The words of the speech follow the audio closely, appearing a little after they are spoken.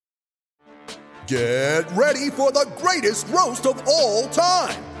Get ready for the greatest roast of all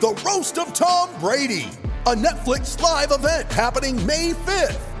time, the Roast of Tom Brady, a Netflix live event happening May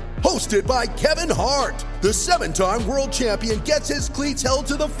 5th. Hosted by Kevin Hart, the 7-time world champion gets his cleats held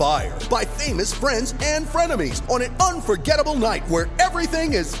to the fire by famous friends and frenemies on an unforgettable night where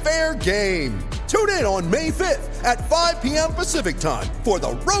everything is fair game. Tune in on May 5th at 5 p.m. Pacific time for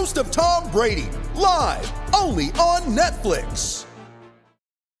the Roast of Tom Brady, live only on Netflix.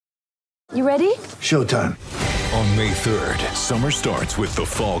 You ready? Showtime. On May 3rd, summer starts with The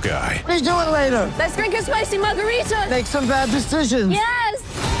Fall Guy. Let's do it later. Let's drink a spicy margarita. Make some bad decisions. Yes!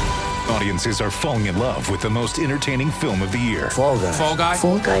 Audiences are falling in love with the most entertaining film of the year. Fall Guy. Fall Guy?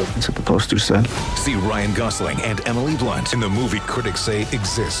 Fall Guy. That's what the poster said. See Ryan Gosling and Emily Blunt in the movie critics say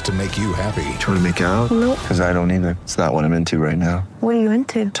exists to make you happy. Trying to make it out? Nope. Because I don't either. It's not what I'm into right now. What are you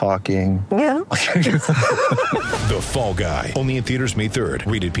into? Talking. Yeah. The Fall Guy. Only in theaters May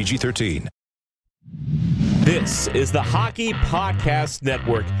 3rd. Rated PG-13. This is the Hockey Podcast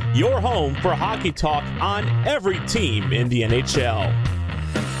Network, your home for hockey talk on every team in the NHL.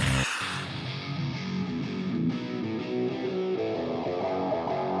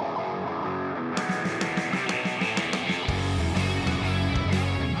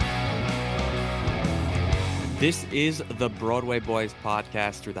 This is the Broadway Boys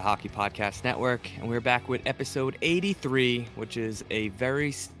podcast through the Hockey Podcast Network, and we're back with episode 83, which is a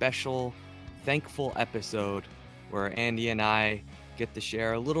very special, thankful episode where Andy and I get to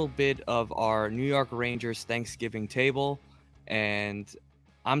share a little bit of our New York Rangers Thanksgiving table, and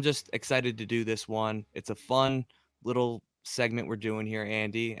I'm just excited to do this one. It's a fun little segment we're doing here,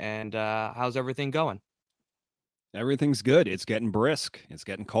 Andy, and how's everything going? Everything's good. It's getting brisk. It's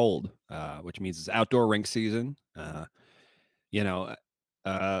getting cold, which means it's outdoor rink season,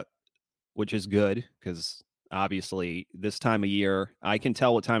 which is good because obviously this time of year, I can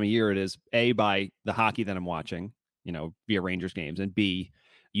tell what time of year it is, A, by the hockey that I'm watching, via Rangers games, and B,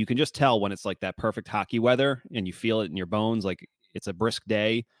 you can just tell when it's like that perfect hockey weather and you feel it in your bones, like it's a brisk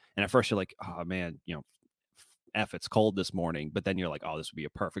day. And at first you're like, oh man, it's cold this morning, but then you're like, oh, this would be a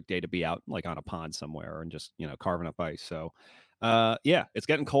perfect day to be out like on a pond somewhere and just, carving up ice. So, it's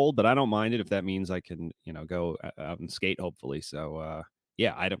getting cold, but I don't mind it if that means I can, go out and skate, hopefully. So,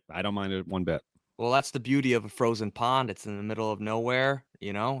 I don't mind it one bit. Well, that's the beauty of a frozen pond. It's in the middle of nowhere.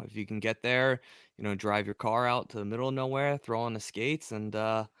 If you can get there, drive your car out to the middle of nowhere, throw on the skates and,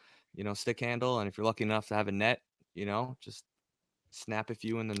 stick handle. And if you're lucky enough to have a net, just snap a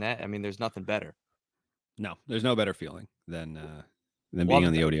few in the net. I mean, there's nothing better. No, there's no better feeling than being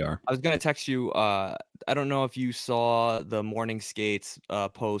on the ODR. I was going to text you. I don't know if you saw the Morning Skates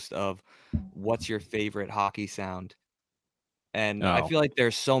post of what's your favorite hockey sound. And I feel like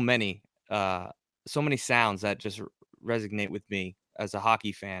there's so many sounds that just resonate with me as a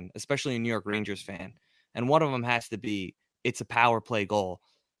hockey fan, especially a New York Rangers fan. And one of them has to be, it's a power play goal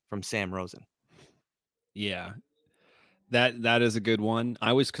from Sam Rosen. Yeah. That is a good one.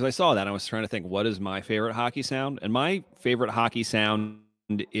 because I saw that, I was trying to think, what is my favorite hockey sound? And my favorite hockey sound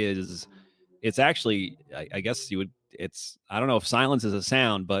is, it's actually, I guess I don't know if silence is a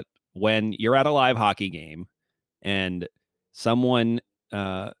sound, but when you're at a live hockey game and someone,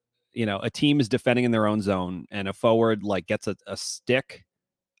 a team is defending in their own zone and a forward like gets a stick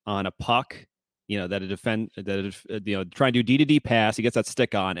on a puck, trying to do D-to-D pass, he gets that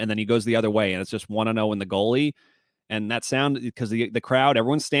stick on and then he goes the other way and it's just 1-0 in the goalie. And that sound, because the crowd,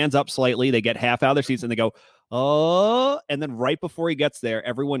 everyone stands up slightly. They get half out of their seats and they go, oh, and then right before he gets there,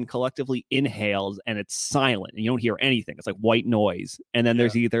 everyone collectively inhales and it's silent and you don't hear anything. It's like white noise. And then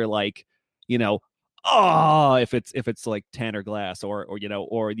there's either like, oh, if it's like Tanner Glass or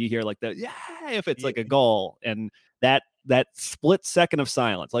you hear like the, if it's like a goal. And that split second of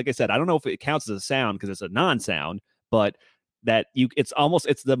silence, like I said, I don't know if it counts as a sound because it's a non-sound, but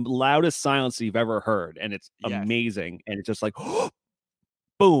it's the loudest silence you've ever heard, and it's amazing, and it's just like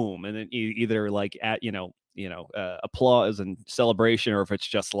boom, and then you either like at applause and celebration, or if it's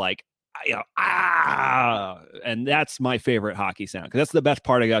just like and that's my favorite hockey sound because that's the best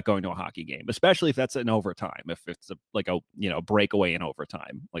part I got going to a hockey game, especially if that's in overtime. If it's a breakaway in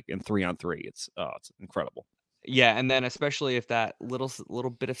overtime, like in 3-on-3, it's incredible. Yeah, and then especially if that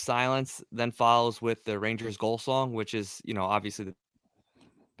little bit of silence then follows with the Rangers goal song, which is, obviously the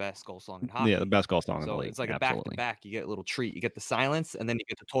best goal song in hockey. Yeah, the best goal song in the league. It's like Absolutely. a back-to-back. You get a little treat. You get the silence, and then you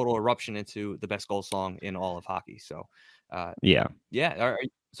get the total eruption into the best goal song in all of hockey. So, yeah.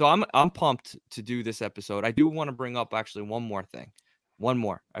 So I'm pumped to do this episode. I do want to bring up actually one more thing. One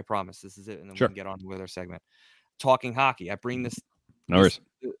more, I promise. This is it, and then we can get on with our segment. Talking hockey. I bring this. No worries.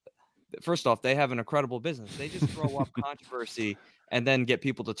 First off, they have an incredible business. They just throw up controversy and then get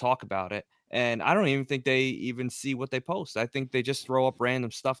people to talk about it. And I don't even think they even see what they post. I think they just throw up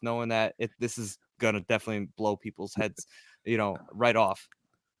random stuff knowing that this is going to definitely blow people's heads, right off,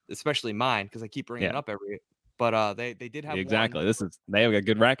 especially mine, because I keep bringing it up but they did have exactly. one. They have a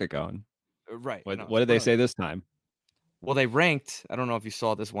good racket going. Right. What did they say this time? Well, they ranked, I don't know if you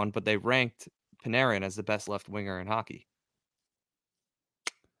saw this one, but they ranked Panarin as the best left winger in hockey.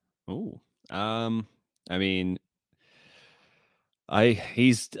 Oh, I mean,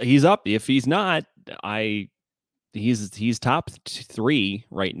 he's up. If he's not, he's top 3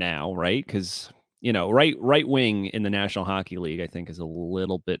 right now, right? Because right wing in the National Hockey League, I think, is a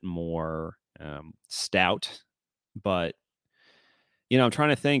little bit more stout. But I'm trying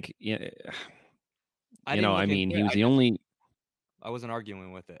to think. I mean, he was the only. I wasn't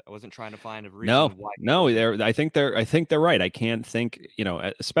arguing with it. I wasn't trying to find a reason why. No, I think they're right. I can't think,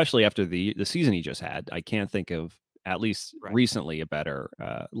 especially after the season he just had, I can't think of, at least recently, a better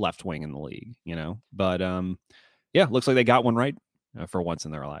left wing in the league, But looks like they got one right for once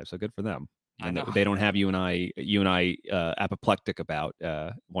in their lives. So good for them. And they don't have you and I apoplectic about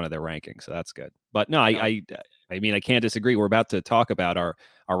one of their rankings. So that's good. But no, I mean, I can't disagree. We're about to talk about our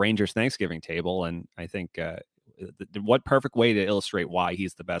Rangers Thanksgiving table. And I think what perfect way to illustrate why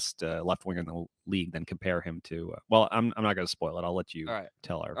he's the best left winger in the league than compare him to, well, I'm not going to spoil it. I'll let you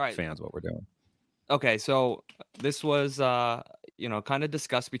tell our fans what we're doing. Okay. So this was, kind of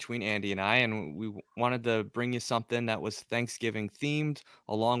discussed between Andy and I, and we wanted to bring you something that was Thanksgiving themed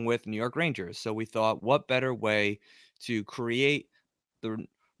along with New York Rangers. So we thought, what better way to create the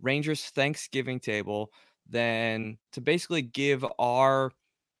Rangers Thanksgiving table than to basically give our,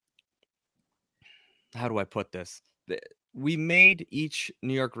 how do I put this? We made each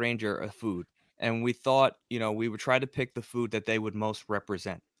New York Ranger a food, and we thought, we would try to pick the food that they would most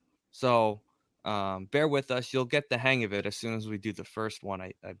represent. So bear with us. You'll get the hang of it as soon as we do the first one,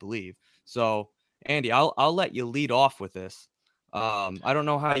 I believe. So, Andy, I'll let you lead off with this. I don't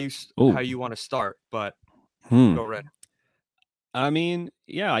know how you want to start, but go ahead. I mean,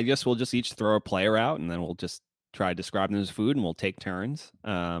 yeah, I guess we'll just each throw a player out, and then we'll just try describing his food, and we'll take turns.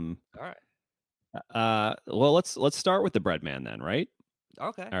 All right. Well, let's start with the bread man then, right?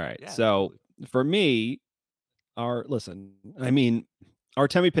 Okay. All right. Yeah, so absolutely. For me, Artemi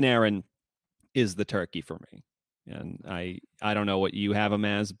Panarin is the turkey for me, and I don't know what you have him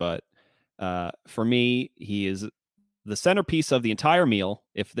as, but for me, he is the centerpiece of the entire meal.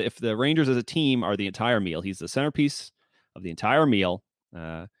 If the Rangers as a team are the entire meal, he's the centerpiece of the entire meal.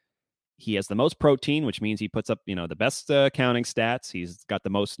 He has the most protein, which means he puts up, the best counting stats. He's got the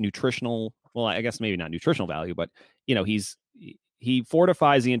most nutritional, well, I guess maybe not nutritional value, but he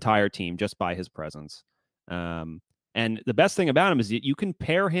fortifies the entire team just by his presence. And the best thing about him is that you can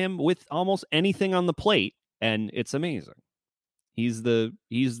pair him with almost anything on the plate, and it's amazing. He's the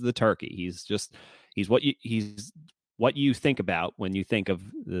turkey. He's what you think about when you think of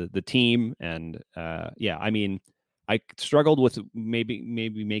the team. And I mean, I struggled with maybe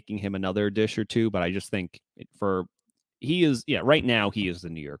making him another dish or two, but I just think right now he is the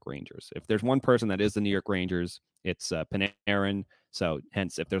New York Rangers. If there's one person that is the New York Rangers, it's Panarin. So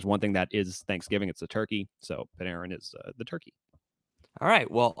hence, if there's one thing that is Thanksgiving, it's the turkey. So Panarin is the turkey. All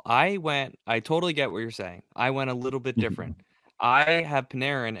right. Well, I totally get what you're saying. I went a little bit different. I have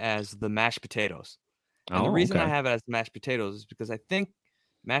Panarin as the mashed potatoes. And the reason I have it as mashed potatoes is because I think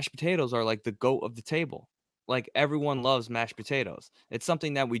mashed potatoes are like the goat of the table. Like, everyone loves mashed potatoes. It's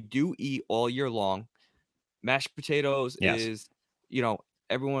something that we do eat all year long. Mashed potatoes is,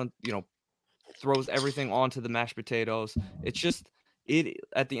 everyone, throws everything onto the mashed potatoes. It's just,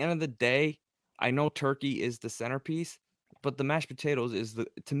 at the end of the day, I know turkey is the centerpiece, but the mashed potatoes is,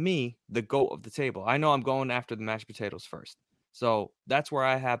 to me, the goat of the table. I know I'm going after the mashed potatoes first. So that's where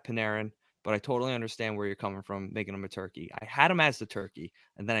I have Panarin, but I totally understand where you're coming from, making him a turkey. I had him as the turkey,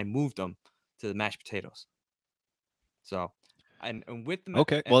 and then I moved him to the mashed potatoes. So, and with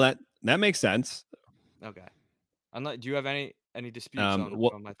the well, that makes sense. Okay, do you have any disputes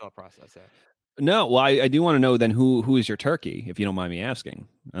on my thought process there? No, well, I do want to know then who is your turkey, if you don't mind me asking,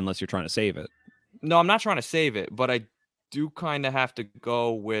 unless you're trying to save it. No, I'm not trying to save it, but I do kind of have to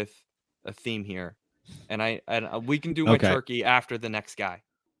go with a theme here, and we can do my turkey after the next guy.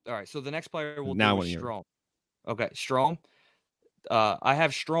 All right, so the next player will do Strome. Okay, Strome. I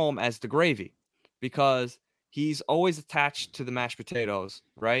have Strome as the gravy because he's always attached to the mashed potatoes,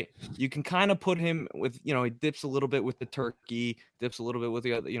 right? You can kind of put him with, he dips a little bit with the turkey, dips a little bit with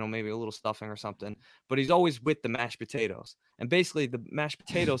the other, maybe a little stuffing or something, but he's always with the mashed potatoes. And basically the mashed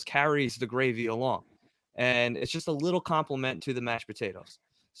potatoes carries the gravy along. And it's just a little compliment to the mashed potatoes.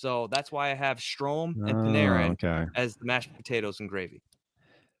 So that's why I have Strome and Panarin as the mashed potatoes and gravy.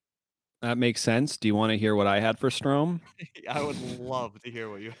 That makes sense. Do you want to hear what I had for Strom? I would love to hear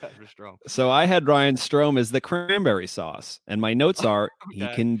what you had for Strom. So I had Ryan Strom as the cranberry sauce, and my notes are he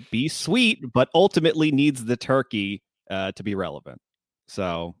Okay. can be sweet, but ultimately needs the turkey to be relevant.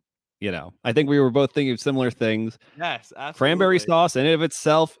 So, I think we were both thinking of similar things. Yes, absolutely. Cranberry sauce in and of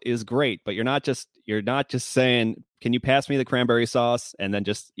itself is great, but you're not just saying, "Can you pass me the cranberry sauce?" and then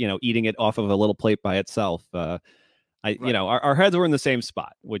just eating it off of a little plate by itself. Right. Our heads were in the same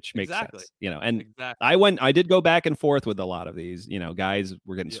spot, which makes Exactly. sense. And Exactly. I did go back and forth with a lot of these. Guys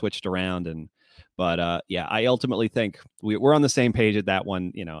were getting Yeah. switched around, but I ultimately think we're on the same page at that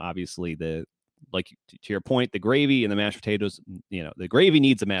one. Obviously like to your point, the gravy and the mashed potatoes. The gravy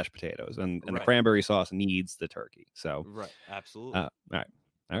needs the mashed potatoes, and the Right. cranberry sauce needs the turkey. So Right. Absolutely. all right.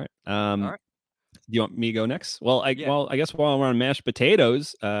 All right. Do you want me to go next? Well, I Yeah. I guess while we're on mashed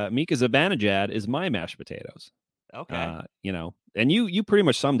potatoes, Mika Zibanejad is my mashed potatoes. Okay. And you pretty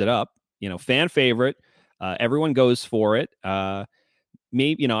much summed it up. Fan favorite. Everyone goes for it.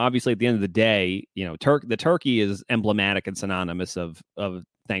 Maybe obviously at the end of the day, the turkey is emblematic and synonymous of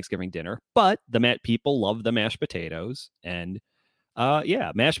Thanksgiving dinner, but people love the mashed potatoes, and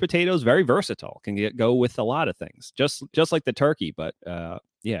mashed potatoes very versatile, can go with a lot of things, just like the turkey, but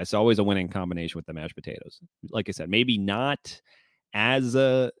it's always a winning combination with the mashed potatoes. Like I said, maybe not as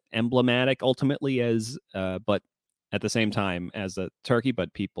emblematic ultimately as but at the same time as a turkey,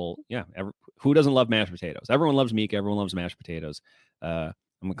 but people, who doesn't love mashed potatoes? Everyone loves Mika. Everyone loves mashed potatoes. I'm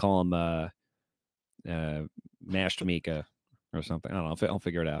gonna call them mashed Mika or something. I don't know. I'll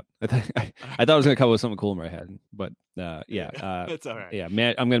figure it out. I thought I was gonna come up with something cool in my head, but It's all right. yeah.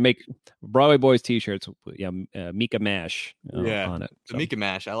 I'm gonna make Broadway Boys T-shirts. Mika Mash on it. The Mika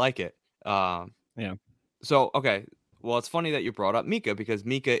Mash. I like it. Yeah. So okay. Well, it's funny that you brought up Mika because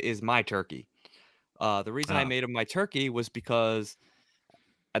Mika is my turkey. The reason I made him my turkey was because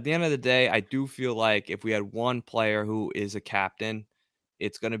at the end of the day, I do feel like if we had one player who is a captain,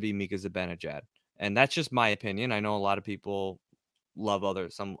 it's going to be Mika Zibanejad. And that's just my opinion. I know a lot of people love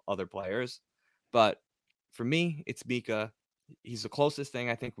some other players, but for me, it's Mika. He's the closest thing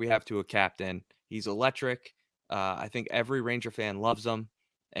I think we have to a captain. He's electric. I think every Ranger fan loves him.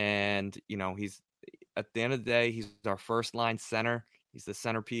 And, he's at the end of the day, he's our first line center. He's the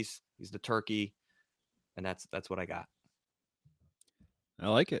centerpiece. He's the turkey. And that's what I got. I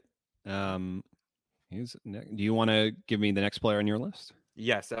like it. Do you want to give me the next player on your list?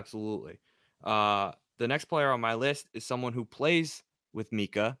 Yes, absolutely. The next player on my list is someone who plays with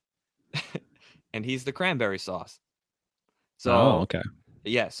Mika, and he's the cranberry sauce. So, okay.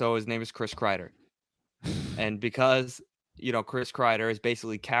 Yeah, so his name is Chris Kreider. And because, Chris Kreider is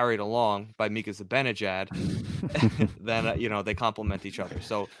basically carried along by Mika Zibanejad, then, they complement each other.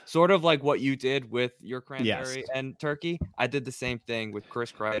 So sort of like what you did with your cranberry and turkey, I did the same thing with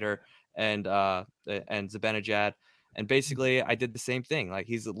Chris Kreider and Zibanejad. And basically, I did the same thing. Like,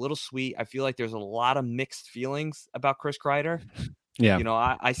 he's a little sweet. I feel like there's a lot of mixed feelings about Chris Kreider. Yeah.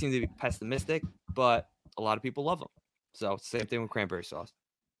 I seem to be pessimistic, but a lot of people love him. So same thing with cranberry sauce.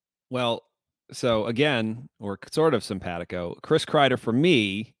 Well, so again, we're sort of simpatico. Chris Kreider for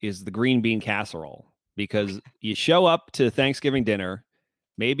me is the green bean casserole, because you show up to Thanksgiving dinner.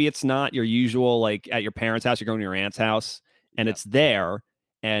 Maybe it's not your usual, like at your parents' house, you're going to your aunt's house, and it's there,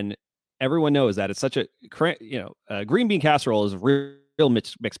 and everyone knows that it's such a green bean casserole is a real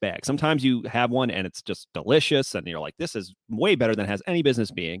mixed bag. Sometimes you have one and it's just delicious, and you're like, this is way better than it has any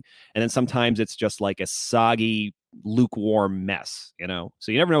business being. And then sometimes it's just like a soggy, lukewarm mess,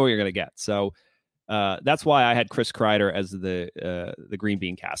 so you never know what you're going to get. So that's why I had Chris Kreider as the green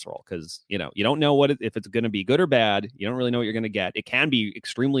bean casserole, because you don't know if it's going to be good or bad. You don't really know what you're going to get. It can be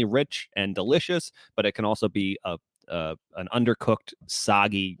extremely rich and delicious, but it can also be an undercooked,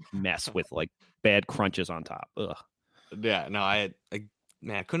 soggy mess with like bad crunches on top. Ugh. Yeah, no, I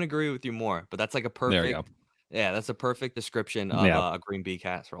couldn't agree with you more. But that's like a perfect. There you go. Yeah, that's a perfect description of a green bean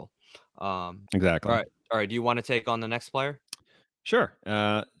casserole. Exactly. All right. Do you want to take on the next player? Sure.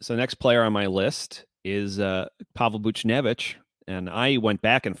 So next player on my list is Pavel Buchnevich, and I went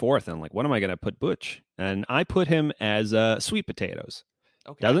back and forth and like, what am I going to put Butch? And I put him as sweet potatoes.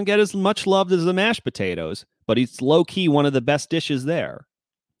 Okay. Doesn't get as much love as the mashed potatoes, but he's low key one of the best dishes there.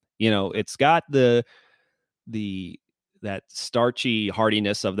 It's got that starchy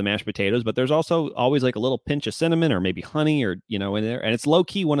heartiness of the mashed potatoes, but there's also always like a little pinch of cinnamon or maybe honey or in there, and it's low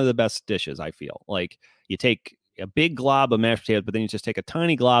key one of the best dishes. I feel like you take a big glob of mashed potatoes, but then you just take a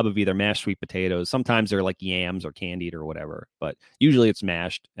tiny glob of either mashed sweet potatoes. Sometimes they're like yams or candied or whatever, but usually it's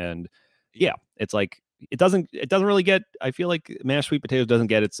mashed. And it's like it doesn't really get. I feel like mashed sweet potatoes doesn't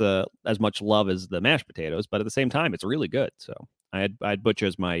get as much love as the mashed potatoes, but at the same time, it's really good. So I had Butch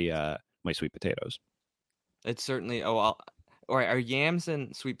as my my sweet potatoes. It's certainly. Oh, all right. Are yams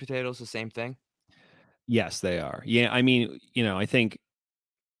and sweet potatoes the same thing? Yes, they are. Yeah, I mean, I think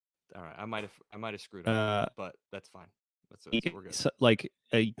All right. I might have screwed up, but that's fine. We're good. like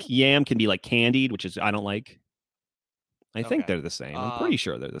a yam can be like candied, which is I don't like. I think Okay. they're the same. I'm pretty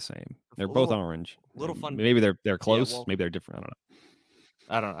sure they're the same. They're a both little- orange. little fun- Maybe they're close. well- Maybe they're different.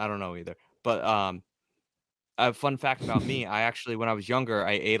 I don't know. I don't know either. But a fun fact about me, I actually, when I was younger,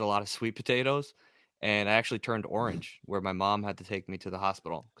 I ate a lot of sweet potatoes, and I actually turned orange, where my mom had to take me to the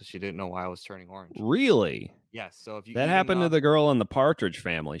hospital because she didn't know why I was turning orange. Really? Yes. So if you That eat happened to enough- the girl in the Partridge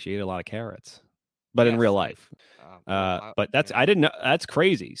Family. She ate a lot of carrots, but in Yes, real I- life. well, But that's I didn't know. That's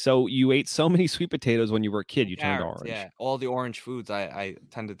crazy. So you ate so many sweet potatoes when you were a kid, you turned carrots, orange. Yeah, all the orange foods I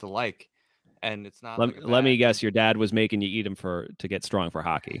tended to like, and it's not. Let me guess. Your dad was making you eat them to get strong for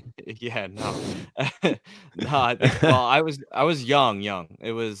hockey. Yeah, no, no. Well, I was young.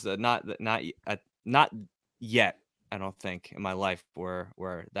 It was not yet. I don't think in my life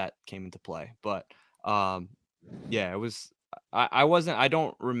where that came into play. But yeah, it was. I wasn't. I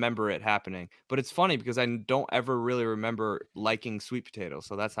don't remember it happening. But it's funny because I don't ever really remember liking sweet potatoes.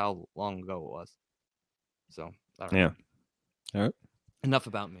 So that's how long ago it was. So I don't know. All right. Enough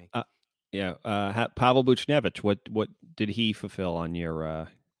about me. Yeah. Pavel Buchnevich. What did he fulfill on your All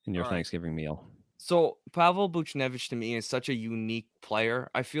right. Thanksgiving meal? So Pavel Buchnevich to me is such a unique player.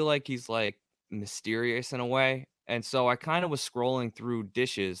 I feel like he's like mysterious in a way. And so I kind of was scrolling through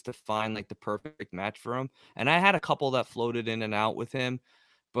dishes to find like the perfect match for him. And I had a couple that floated in and out with him.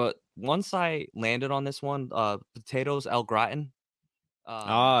 But once I landed on this one, potatoes au gratin.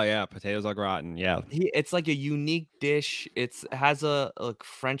 Oh yeah, potatoes au gratin. Yeah. It's like a unique dish. It has a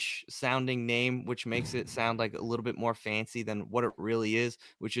French sounding name, which makes it sound like a little bit more fancy than what it really is,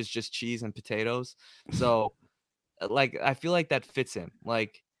 which is just cheese and potatoes. So like I feel like that fits him.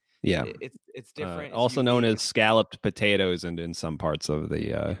 Like Yeah. it's different. It's Also known unique. as scalloped potatoes in some parts of the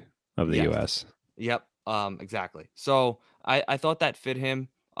Yes. U.S. Yep. Exactly. So I thought that fit him.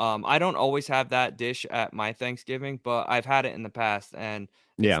 I don't always have that dish at my Thanksgiving, but I've had it in the past and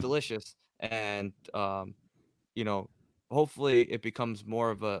it's Yeah. delicious. And hopefully it becomes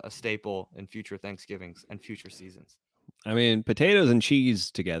more of a staple in future Thanksgivings and future seasons. I mean, potatoes and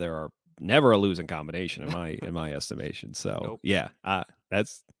cheese together are never a losing combination in my estimation. So Nope. yeah, I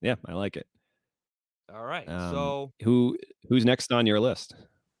like it. All right. So who's next on your list?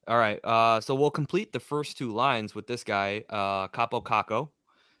 All right. So we'll complete the first two lines with this guy, Capo Caco,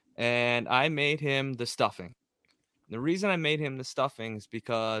 and I made him the stuffing. The reason I made him the stuffing is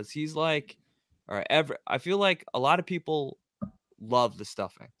because he's like, all right, I feel like a lot of people love the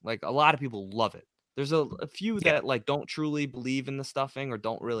stuffing. Like a lot of people love it. There's a few that like don't truly believe in the stuffing or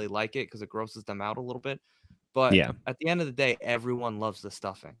don't really like it because it grosses them out a little bit. But Yeah. at the end of the day, everyone loves the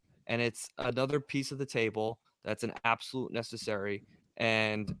stuffing. And it's another piece of the table that's an absolute necessary.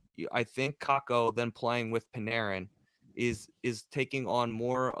 And I think Kako then playing with Panarin is taking on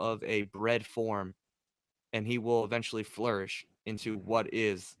more of a bread form, and he will eventually flourish into what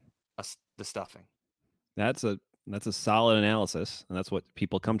is the stuffing. That's a solid analysis, and that's what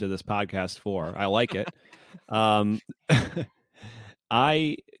people come to this podcast for. I like it.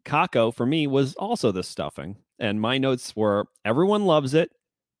 Kako for me was also the stuffing, and my notes were everyone loves it,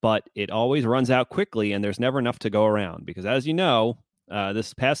 but it always runs out quickly, and there's never enough to go around. Because as you know,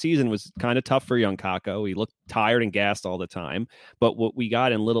 this past season was kind of tough for young Kako. He looked tired and gassed all the time. But what we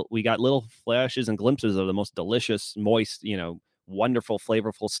got little flashes and glimpses of the most delicious, moist, wonderful,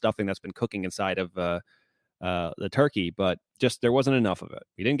 flavorful stuffing that's been cooking inside of the turkey. But just there wasn't enough of it.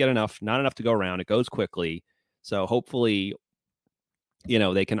 We didn't get enough, not enough to go around. It goes quickly. So hopefully,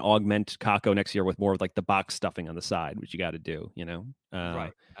 they can augment Kako next year with more of like the box stuffing on the side, which you got to do,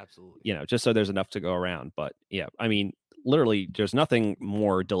 Right. Absolutely. just so there's enough to go around. But yeah, I mean, literally there's nothing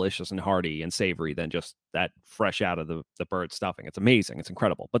more delicious and hearty and savory than just that fresh out of the bird stuffing. It's amazing. It's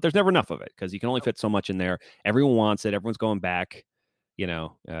incredible, but there's never enough of it because you can only fit so much in there. Everyone wants it. Everyone's going back,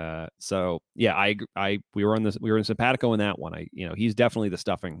 so yeah, we were in simpatico in that one. He's definitely the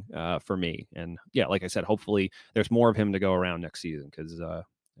stuffing for me. And yeah, like I said, hopefully there's more of him to go around next season because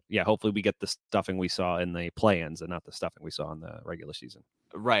hopefully we get the stuffing we saw in the play-ins and not the stuffing we saw in the regular season.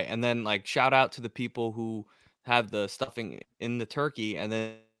 Right. And then like shout out to the people who have the stuffing in the turkey and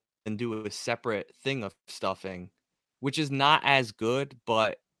then do a separate thing of stuffing, which is not as good,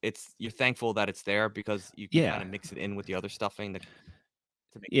 but you're thankful that it's there because you can kind of mix it in with the other stuffing. To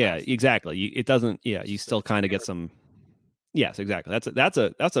make it exactly. It doesn't. Yeah, you still kind of get some. Yes, exactly. That's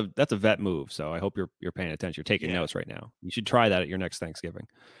a vet move. So I hope you're paying attention. You're taking notes right now. You should try that at your next Thanksgiving.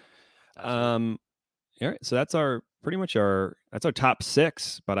 Absolutely. All right, so that's our top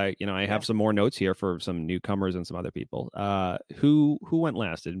 6. But I have some more notes here for some newcomers and some other people. Who went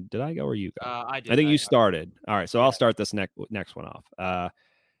last? Did I go or you go? I did. I think you started. All right, so I'll start this next one off.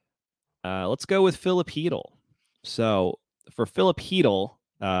 Let's go with Philip Hedl. So for Philip Hedl,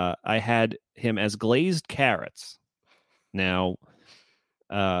 I had him as glazed carrots. Now,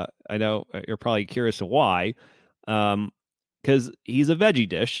 I know you're probably curious to why. Because he's a veggie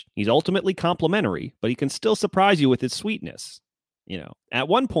dish. He's ultimately complimentary, but he can still surprise you with his sweetness. At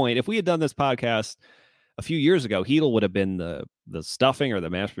one point, if we had done this podcast a few years ago, Hedl would have been the stuffing or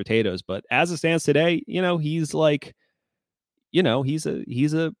the mashed potatoes. But as it stands today, he's like, he's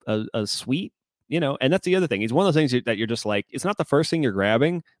a sweet, and that's the other thing. He's one of those things that you're just like, it's not the first thing you're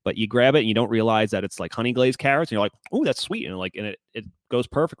grabbing, but you grab it and you don't realize that it's like honey glazed carrots. And you're like, oh, that's sweet. And it goes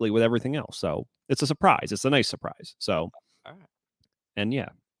perfectly with everything else. So it's a surprise. It's a nice surprise. So. All right. And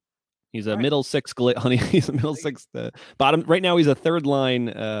he's a middle six honey. He's a middle six bottom. Right now, he's a third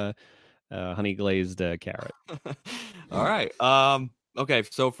line honey glazed carrot. All right. Okay.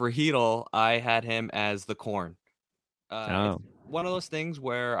 So for Hedl, I had him as the corn. It's one of those things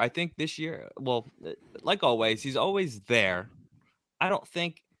where I think this year, well, like always, he's always there. I don't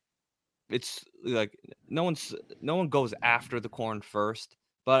think it's like no one goes after the corn first,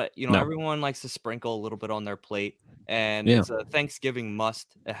 but everyone likes to sprinkle a little bit on their plate. And it's a Thanksgiving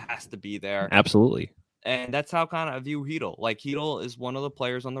must. It has to be there. Absolutely. And that's how kind of I view Hedl. Like Hedl is one of the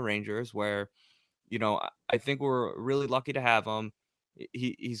players on the Rangers where, I think we're really lucky to have him.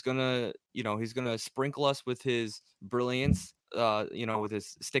 He's gonna sprinkle us with his brilliance, with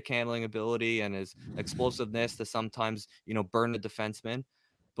his stick handling ability and his explosiveness to sometimes, burn the defenseman.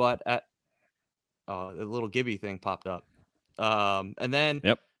 But the little Gibby thing popped up. And then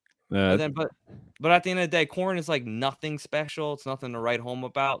yep. But at the end of the day, corn is like nothing special. It's nothing to write home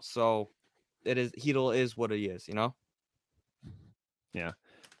about. So Hedl is what he is, Yeah.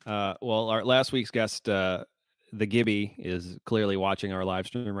 Well, our last week's guest, the Gibby, is clearly watching our live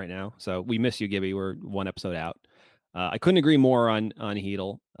stream right now. So we miss you, Gibby. We're one episode out. I couldn't agree more on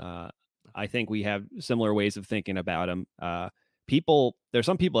Hedl. I think we have similar ways of thinking about him. There's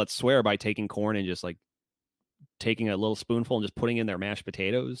some people that swear by taking corn and just like taking a little spoonful and just putting in their mashed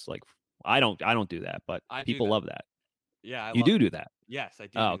potatoes. Like I don't do that, but people love that. Yeah. You do that. Yes, I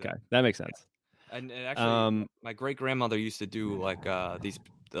do. Oh, okay. That makes sense. Yeah. And actually my great grandmother used to do like these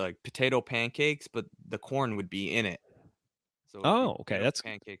like potato pancakes, but the corn would be in it. So okay. That's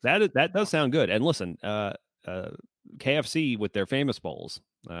pancakes. That does sound good. And listen, KFC with their famous bowls,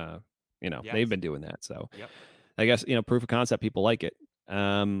 they've been doing that. So I guess, proof of concept, people like it.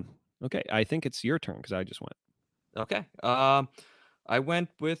 Okay. I think it's your turn because I just went. Okay. I went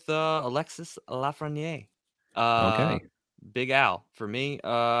with Alexis Lafreniere. Okay. Big Al for me.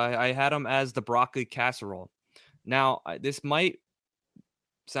 I had him as the broccoli casserole. Now, this might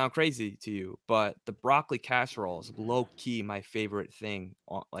sound crazy to you, but the broccoli casserole is low key my favorite thing.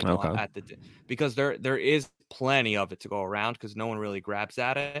 Because there is plenty of it to go around because no one really grabs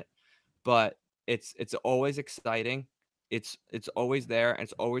at it. But it's always exciting. It's always there and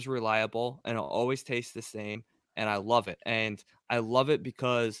it's always reliable and it'll always taste the same. And I love it. And I love it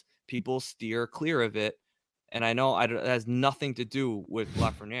because people steer clear of it. And I know it has nothing to do with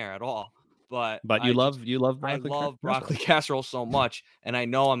Lafreniere at all. But you love broccoli casserole so much. And I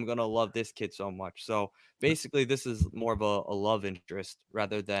know I'm going to love this kid so much. So basically, this is more of a love interest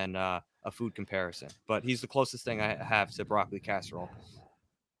rather than a food comparison. But he's the closest thing I have to broccoli casserole.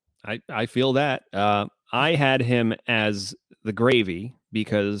 I feel that. I had him as the gravy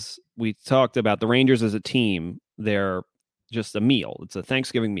because we talked about the Rangers as a team. They're just a meal. It's a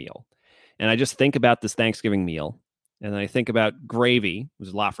Thanksgiving meal. And I just think about this Thanksgiving meal. And I think about gravy, which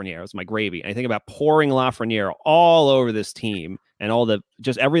is Lafreniere. It's my gravy. And I think about pouring Lafreniere all over this team and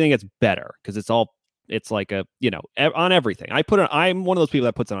just everything gets better because it's like on everything. I'm one of those people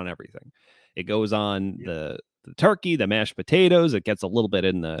that puts it on everything. It goes on the turkey, the mashed potatoes. It gets a little bit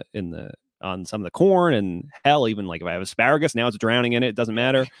on some of the corn, and hell, even like if I have asparagus, now it's drowning in it. It doesn't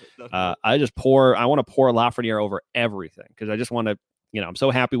matter. I want to pour Lafreniere over everything because I just want to, I'm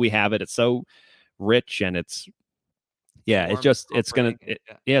so happy we have it. It's so rich and it's comforting.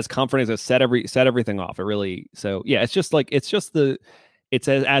 It's comforting to set everything off. It really, it's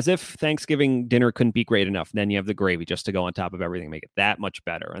as if Thanksgiving dinner couldn't be great enough. Then you have the gravy just to go on top of everything, make it that much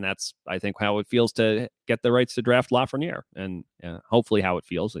better. And that's, I think, how it feels to get the rights to draft Lafreniere, and hopefully how it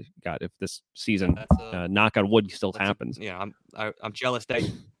feels. God, if this season, knock on wood, still happens. I'm jealous that.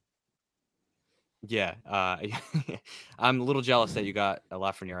 I'm a little jealous that you got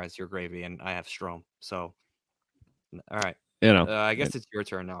Lafreniere as your gravy, and I have Strome. So, all right, I guess it's your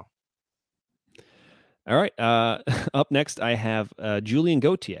turn now. All right. Up next, I have Julien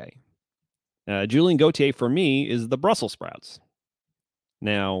Gauthier. Julien Gauthier for me is the Brussels sprouts.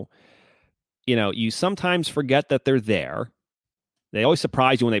 Now, you sometimes forget that they're there. They always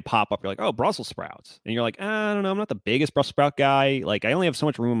surprise you when they pop up. You're like, oh, Brussels sprouts. And you're like, I don't know. I'm not the biggest Brussels sprout guy. Like, I only have so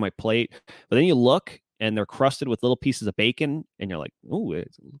much room on my plate. But then you look and they're crusted with little pieces of bacon. And you're like, oh,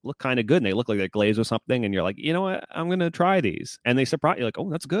 it look kind of good. And they look like they're glazed or something. And you're like, you know what? I'm going to try these. And they surprise you like, oh,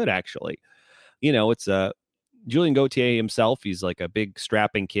 that's good, actually. It's Julien Gauthier himself. He's like a big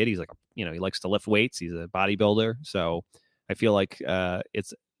strapping kid. He's like, he likes to lift weights. He's a bodybuilder. So I feel like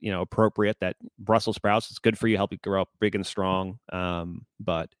it's, appropriate that Brussels sprouts, it's good for you, help you grow up big and strong.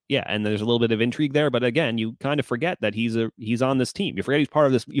 But yeah, and there's a little bit of intrigue there. But again, you kind of forget that he's on this team. You forget he's part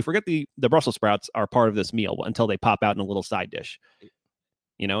of this. You forget the Brussels sprouts are part of this meal until they pop out in a little side dish,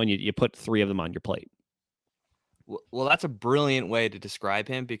 and you put 3 of them on your plate. Well, that's a brilliant way to describe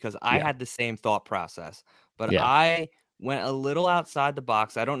him, because I had the same thought process, but Yeah. I went a little outside the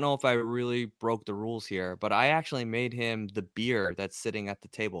box. I don't know if I really broke the rules here, but I actually made him the beer that's sitting at the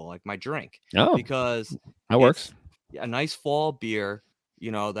table, like my drink, Oh, because that works. a nice fall beer,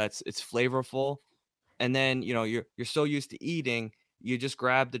 it's flavorful. And then, you're so used to eating, you just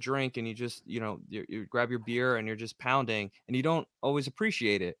grab the drink and you just, you grab your beer and you're just pounding, and you don't always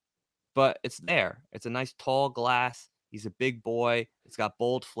appreciate it. But it's there. It's a nice tall glass. He's a big boy. It's got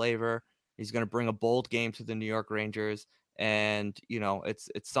bold flavor. He's going to bring a bold game to the New York Rangers. And, it's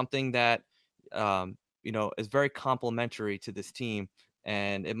something that, is very complimentary to this team.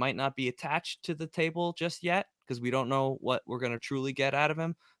 And it might not be attached to the table just yet, because we don't know what we're going to truly get out of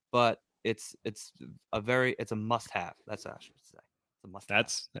him. But it's a must-have. That's what I should say. It's a must-have.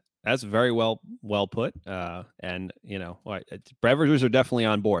 That's very well put. And beverages are definitely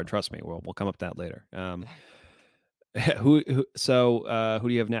on board. Trust me. We'll come up to that later. Who do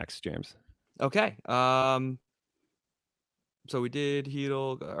you have next, James? Okay. So we did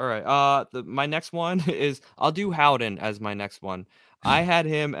Heedle. All right. My next one is, I'll do Howden as my next one. I had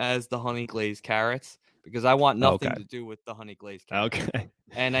him as the honey glazed carrots, because I want nothing to do with the honey glazed carrots. Okay.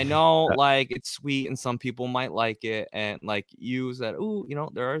 And I know, like, it's sweet and some people might like it, and like use that. Ooh,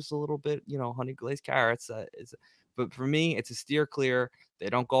 there is a little bit, honey glazed carrots. But for me, it's a steer clear. They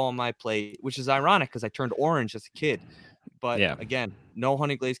don't go on my plate, which is ironic because I turned orange as a kid. But again, no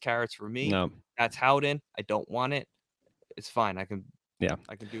honey glazed carrots for me. No, that's Howden. I don't want it. It's fine. I can do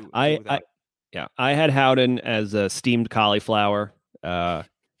without it. I had Howden as a steamed cauliflower. The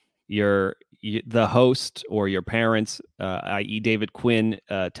host or your parents, i.e. David Quinn,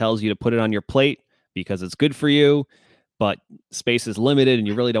 tells you to put it on your plate because it's good for you, but space is limited and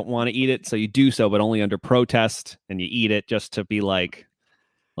you really don't want to eat it. So you do so, but only under protest, and you eat it just to be like,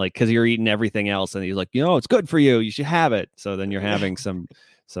 because you're eating everything else. And he's like, it's good for you. You should have it. So then you're having some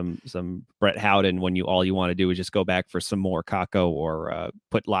Brett Howden when all you want to do is just go back for some more Kako or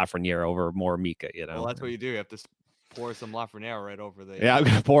put Lafreniere over more Mika, Well, that's what you do. You have to pour some Lafreniere right over the. Yeah, I'm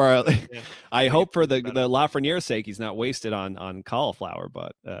gonna pour. I hope for the Lafreniere's sake, he's not wasted on cauliflower.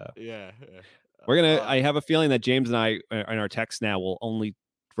 But we're gonna. I have a feeling that James and I in our text now will only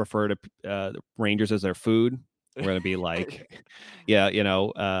refer to the Rangers as their food. We're gonna be like,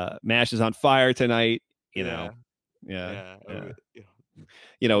 Mash is on fire tonight.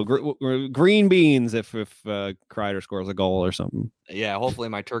 Green beans if Kreider scores a goal or something. Yeah, hopefully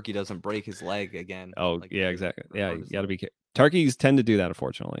my turkey doesn't break his leg again. Oh, exactly. Yeah, you got to be careful. Turkeys tend to do that,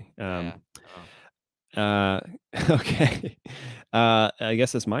 unfortunately. Okay. I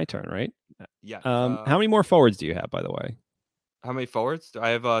guess it's my turn, right? Yeah. How many more forwards do you have, by the way? How many forwards? I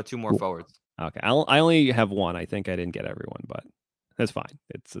have 2 more forwards. Okay. I only have 1. I think I didn't get everyone, but that's fine.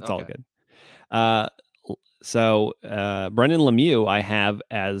 It's all good. So Brendan Lemieux, I have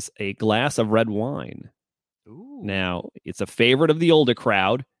as a glass of red wine. Ooh. Now, it's a favorite of the older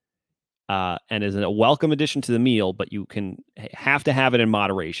crowd and is a welcome addition to the meal, but you have to have it in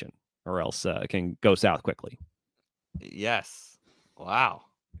moderation or else it can go south quickly. Yes. Wow.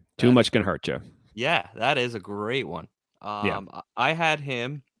 Too much can hurt you. Yeah, that is a great one. I had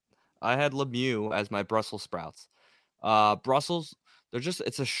Lemieux as my Brussels sprouts. Brussels,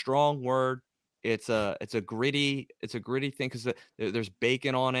 it's a strong word. It's a gritty thing because there's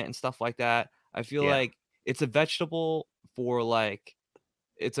bacon on it and stuff like that. I feel like it's a vegetable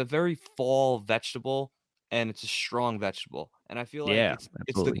it's a very fall vegetable, and it's a strong vegetable. And I feel like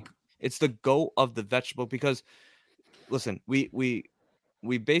it's the goat of the vegetable because, listen, we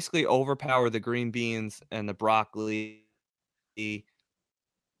basically overpower the green beans and the broccoli,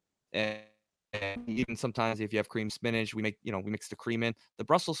 and even sometimes if you have cream spinach, we mix the cream in. The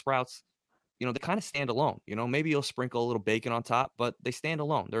Brussels sprouts, they kind of stand alone. Maybe you'll sprinkle a little bacon on top, but they stand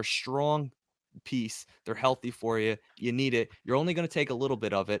alone. They're a strong piece. They're healthy for you. You need it. You're only going to take a little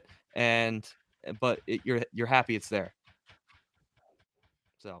bit of it, you're happy it's there.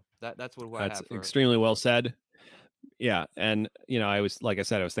 So that's what I That's have. extremely well said. Yeah, and I was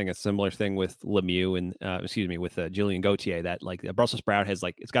thinking a similar thing with Lemieux and with Julien Gauthier, that like a Brussels sprout has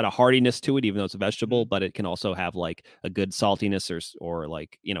like, it's got a hardiness to it, even though it's a vegetable, but it can also have like a good saltiness or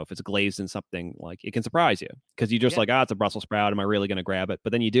like, if it's glazed in something, like it can surprise you because you just it's a Brussels sprout. Am I really going to grab it?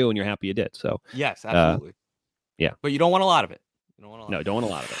 But then you do, and you're happy you did. So yes, absolutely. Yeah, but you don't want a lot of it. Don't want a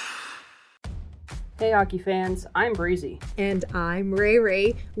lot of it. Hey hockey fans, I'm Breezy. And I'm Ray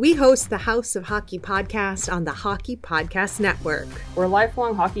Ray. We host the House of Hockey podcast on the Hockey Podcast Network. We're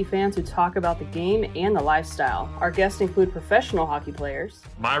lifelong hockey fans who talk about the game and the lifestyle. Our guests include professional hockey players.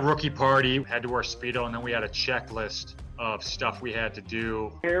 My rookie party had to wear Speedo, and then we had a checklist of stuff we had to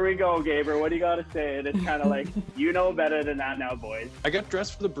do. Here we go, Gaber. What do you got to say? And it's kind of like, you know better than that now, boys. I got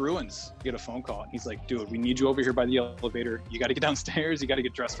dressed for the Bruins. Get a phone call. And he's like, dude, we need you over here by the elevator. You got to get downstairs. You got to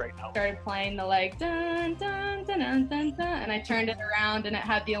get dressed right now. Started playing the like, dun, dun, dun, dun, dun, dun, and I turned it around and it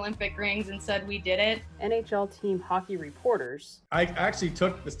had the Olympic rings and said, we did it. NHL team hockey reporters. I actually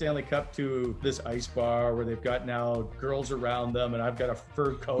took the Stanley Cup to this ice bar where they've got now girls around them, and I've got a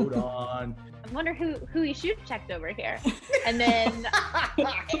fur coat on. I wonder who he shoot checked over here. And then I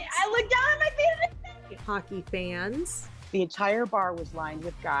looked down at my feet. Hockey fans. The entire bar was lined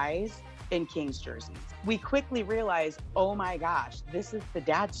with guys in Kings jerseys. We quickly realized, oh my gosh, this is the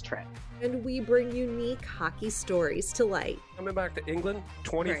dad's trip. And we bring unique hockey stories to light. Coming back to England,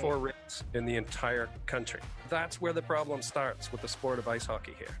 24 rings in the entire country. That's where the problem starts with the sport of ice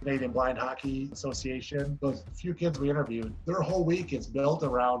hockey here. Canadian Blind Hockey Association, those few kids we interviewed, their whole week is built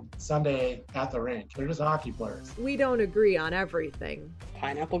around Sunday at the rink. They're just hockey players. We don't agree on everything.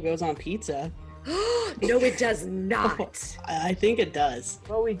 Pineapple goes on pizza. No, it does not. I think it does.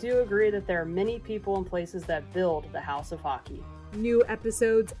 But we do agree that there are many people and places that build the House of Hockey. New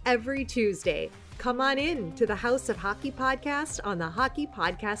episodes every Tuesday. Come on in to the House of Hockey podcast on the Hockey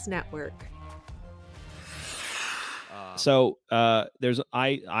Podcast Network. So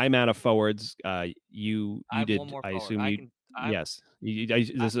I'm out of forwards. You did. I assume yes.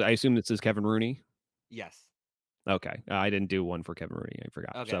 I assume this is Kevin Rooney. Yes. Okay, I didn't do one for Kevin Rooney. I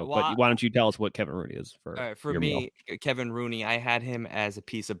forgot. Okay, so, well, but why don't you tell us what Kevin Rooney is for me? Meal? Kevin Rooney, I had him as a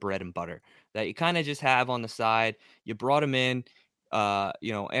piece of bread and butter that you kind of just have on the side. You brought him in.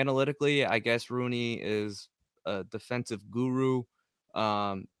 Analytically, I guess Rooney is a defensive guru.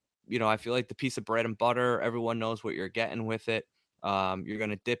 I feel like the piece of bread and butter. Everyone knows what you're getting with it. You're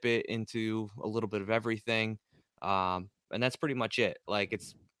gonna dip it into a little bit of everything, and that's pretty much it. Like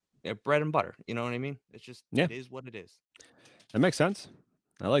it's. Bread and butter, you know what I mean? It's just It is what it is. That makes sense.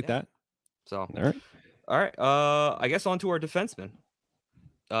 I like that. So all right. I guess on to our defenseman.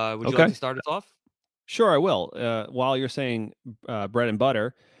 Would you like to start us off? Sure, I will. While you're saying bread and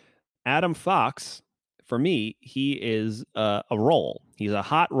butter, Adam Fox, for me, he is a roll. He's a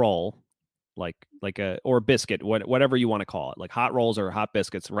hot roll, like or a biscuit, whatever you want to call it, like hot rolls or hot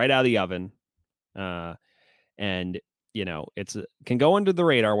biscuits, right out of the oven, and. It's can go under the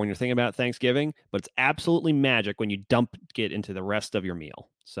radar when you're thinking about Thanksgiving, but it's absolutely magic when you dump it into the rest of your meal.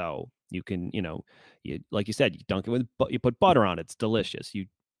 So you can, like you said, you dunk it you put butter on it. It's delicious. You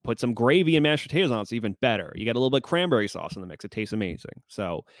put some gravy and mashed potatoes on it. It's even better. You get a little bit of cranberry sauce in the mix. It tastes amazing.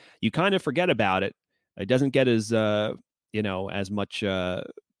 So you kind of forget about it. It doesn't get as, as much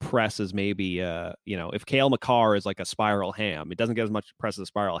press as maybe, if Cale Makar is like a spiral ham, it doesn't get as much press as a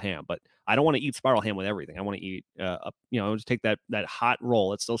spiral ham, but I don't want to eat spiral ham with everything. I want to eat, just take that hot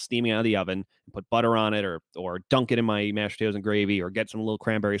roll. It's still steaming out of the oven and put butter on it or dunk it in my mashed potatoes and gravy or get some little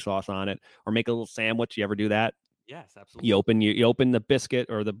cranberry sauce on it or make a little sandwich. You ever do that? Yes, absolutely. You open the biscuit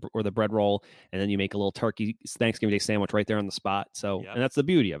or the bread roll, and then you make a little turkey Thanksgiving Day sandwich right there on the spot. So, and that's the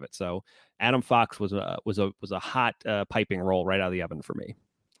beauty of it. So Adam Fox was a hot piping roll right out of the oven for me.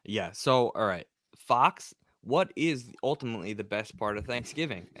 Yeah. So, all right, Fox, what is ultimately the best part of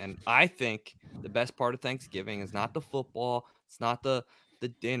Thanksgiving? And I think the best part of Thanksgiving is not the football. It's not the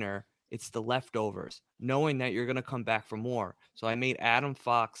dinner. It's the leftovers, knowing that you're going to come back for more. So I made Adam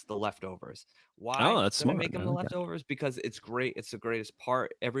Fox the leftovers. Why? Oh, that's smart. I make him the leftovers because it's great. It's the greatest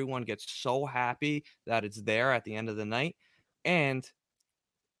part. Everyone gets so happy that it's there at the end of the night. And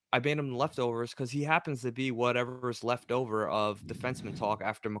I made him leftovers because he happens to be whatever's left over of defenseman talk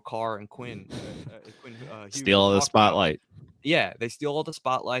after Makar and Quinn. Steal all the spotlight. Yeah, they steal all the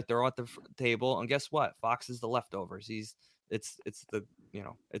spotlight. They're all at the table, and guess what? Fox is the leftovers. It's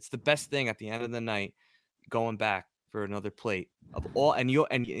the best thing at the end of the night, going back for another plate of all. And you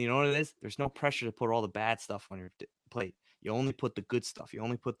know what it is? There's no pressure to put all the bad stuff on your plate. You only put the good stuff. You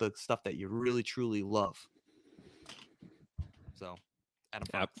only put the stuff that you really truly love. So, Adam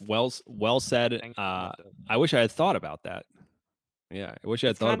Fox. Well said. I wish I had thought about that. Yeah, I wish I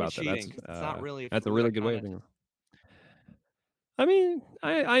had thought about that. Cheating, it's not really that's a food. really good way of thinking. I mean,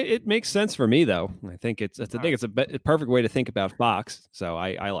 it makes sense for me though. I think it's a perfect way to think about Fox. So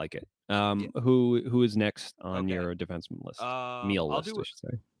I like it. Who is next on your defenseman list? Meal list, I should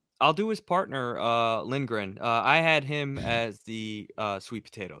say. I'll do his partner, Lindgren. I had him as the sweet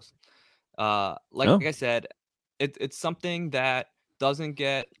potatoes. Like I said, it's something that doesn't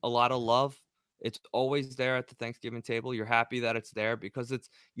get a lot of love. It's always there at the Thanksgiving table. You're happy that it's there because it's,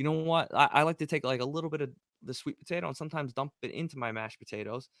 you know what? I like to take like a little bit of the sweet potato and sometimes dump it into my mashed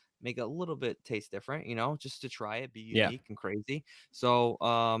potatoes, make it a little bit taste different, just to try it, be unique and crazy. So,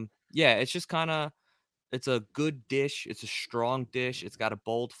 it's just it's a good dish. It's a strong dish. It's got a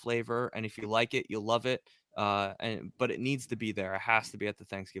bold flavor. And if you like it, you'll love it. But it needs to be there. It has to be at the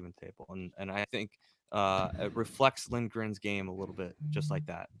Thanksgiving table. And I think it reflects Lindgren's game a little bit, just like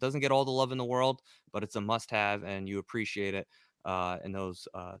that. It doesn't get all the love in the world, but it's a must-have, and you appreciate it in those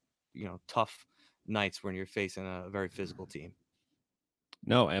tough nights when you're facing a very physical team.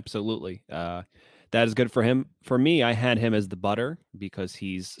 No, absolutely. That is good for him. For me, I had him as the butter because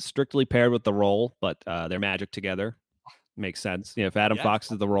he's strictly paired with the roll, but they're magic together. Makes sense. If Adam Fox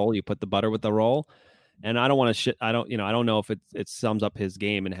is the roll, you put the butter with the roll. And I don't want to I don't know if it sums up his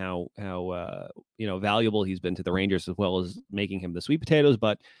game and how valuable he's been to the Rangers, as well as making him the sweet potatoes.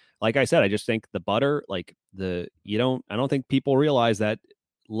 But like I said, I just think the butter, I don't think people realize that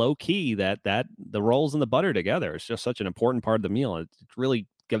low key that the rolls and the butter together is just such an important part of the meal. It really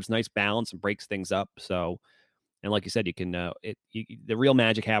gives nice balance and breaks things up. So, and like you said, you can the real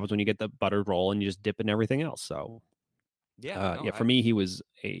magic happens when you get the buttered roll and you just dip in everything else. So. For me, he was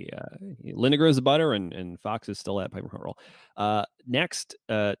Lindgren is the butter, and Fox is still that peppermint roll. Next,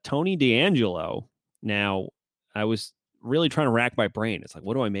 Tony DeAngelo. Now, I was really trying to rack my brain. It's like,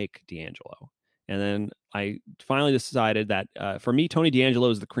 what do I make DeAngelo? And then I finally decided that for me, Tony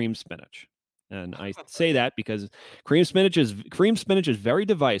DeAngelo is the cream spinach. And I say that because cream spinach is very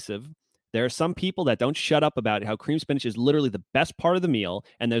divisive. There are some people that don't shut up about how cream spinach is literally the best part of the meal.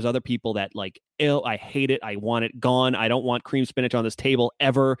 And there's other people that I hate it. I want it gone. I don't want cream spinach on this table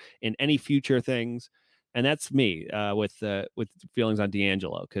ever in any future things. And that's me with feelings on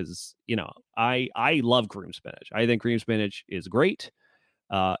DeAngelo. Cause I love cream spinach. I think cream spinach is great.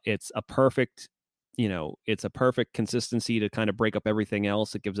 It's a perfect consistency to kind of break up everything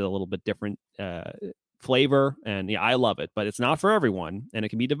else. It gives it a little bit different, flavor, and I love it, but it's not for everyone, and it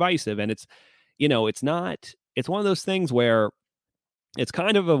can be divisive, and it's one of those things where it's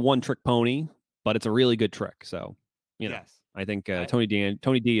kind of a one-trick pony, but it's a really good trick. So I think Tony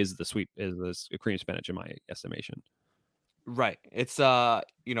D is the cream spinach in my estimation. Right. It's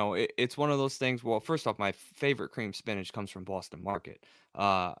it's one of those things. Well, first off, my favorite cream spinach comes from Boston Market.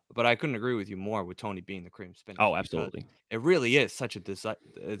 But I couldn't agree with you more with Tony being the cream spinach. Oh, absolutely. It really is such a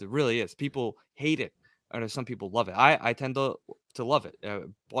it really is. People hate it, and some people love it. I tend to love it.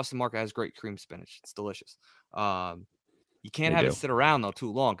 Boston Market has great cream spinach. It's delicious. You can't have it sit around though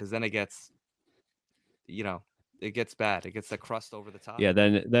too long, because then it gets, it gets bad. It gets the crust over the top. Yeah.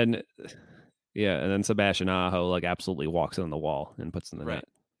 Then. Yeah, and then Sebastian Aho absolutely walks on the wall and puts in the net.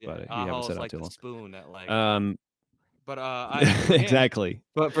 Yeah. But you haven't set up too long. Spoon at exactly.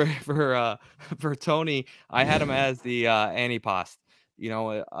 But for Tony, I had him as the antipasto.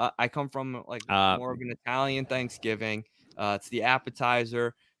 I come from more of an Italian Thanksgiving. It's the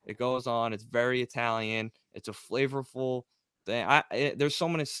appetizer. It goes on. It's very Italian. It's a flavorful thing. There's so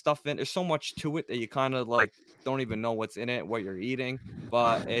much stuff in. There's so much to it that you kind of don't even know what's in it, what you're eating.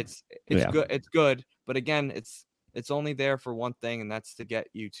 But it's good. It's good. But again, it's only there for one thing, and that's to get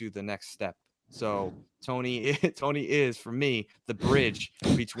you to the next step. So Tony is for me the bridge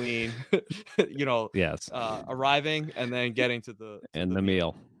between arriving and then getting to the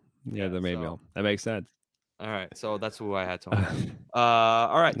meal. Yeah, the main meal. That makes sense. All right, so that's who I had, Tony.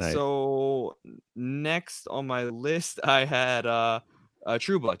 All right, nice. So next on my list, I had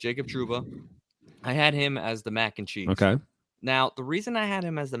Trouba, Jacob Trouba. I had him as the mac and cheese. Okay. Now, the reason I had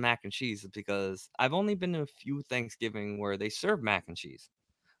him as the mac and cheese is because I've only been to a few Thanksgiving where they serve mac and cheese.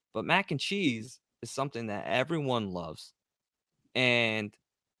 But mac and cheese is something that everyone loves. And,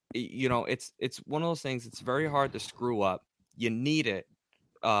 it's one of those things, it's very hard to screw up. You need it.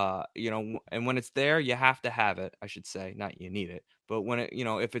 And when it's there, you have to have it, I should say. Not you need it. But when it,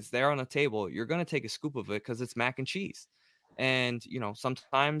 if it's there on the table, you're going to take a scoop of it because it's mac and cheese. And,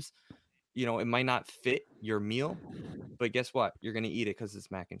 sometimes, it might not fit your meal, but guess what? You're going to eat it because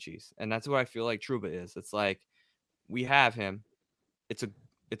it's mac and cheese. And that's what I feel like Trouba is. It's like we have him. It's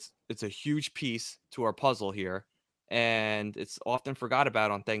a huge piece to our puzzle here, and it's often forgot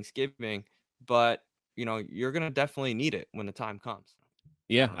about on Thanksgiving. But you're gonna definitely need it when the time comes.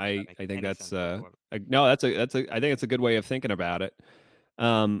 Yeah, I think that's no, I think it's a good way of thinking about it.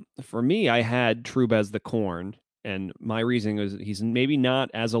 For me, I had Trouba as the corn, and my reasoning was he's maybe not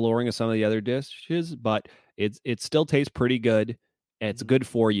as alluring as some of the other dishes, but it still tastes pretty good. And it's good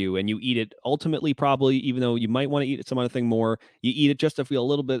for you, and you eat it ultimately probably, even though you might want to eat some other thing more, you eat it just to feel a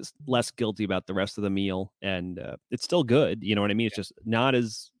little bit less guilty about the rest of the meal, and it's still good. You know what I mean? It's just not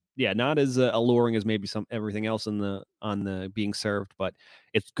as alluring as maybe everything else on the being served, but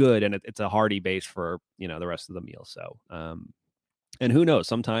it's good, and it's a hearty base for the rest of the meal. So and who knows,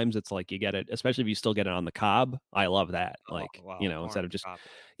 sometimes it's like you get it, especially if you still get it on the cob. I love that. Instead of just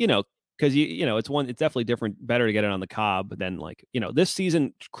because it's definitely different, better to get it on the cob than this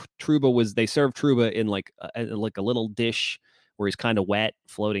season. Trouba they served Trouba in like a little dish where he's kind of wet,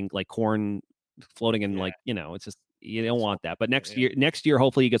 floating like corn floating in it's just, you don't want that. But next year,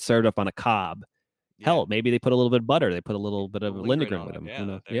 hopefully he gets served up on a cob. Hell, maybe they put a little bit of butter. They put a little bit of Lindgren with him.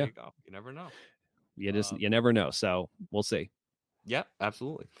 There you go. You never know. You never know. So we'll see. Yeah,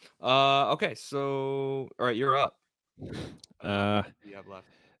 absolutely. Okay, so all right, you're up. What do you have left?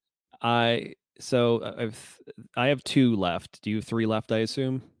 I have 2 left. Do you have 3 left? I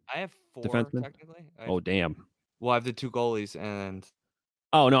assume. I have 4 defensemen? technically. Damn. Well, I have the 2 goalies and.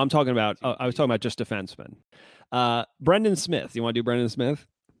 Oh no, I'm talking about. I was talking about just defensemen. Brendan Smith. You want to do Brendan Smith?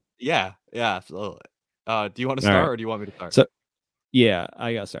 Yeah, absolutely. Do you want to start, or do you want me to start? So, yeah,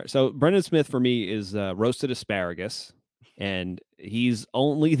 I got to start. So Brendan Smith for me is roasted asparagus, and he's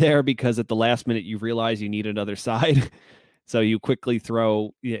only there because at the last minute you realize you need another side. So you quickly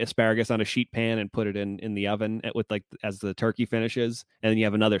throw asparagus on a sheet pan and put it in the oven with as the turkey finishes, and then you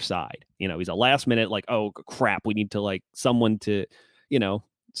have another side. He's a last minute oh crap, we need to someone to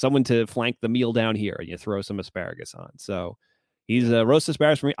flank the meal down here, and you throw some asparagus on. So he's a roasted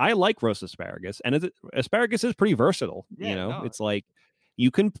asparagus for me. I like roasted asparagus, and asparagus is pretty versatile. It's like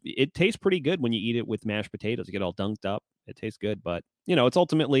it tastes pretty good when you eat it with mashed potatoes. You get all dunked up. It tastes good, but it's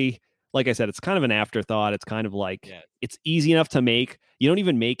ultimately, like I said, it's kind of an afterthought. It's kind of it's easy enough to make. You don't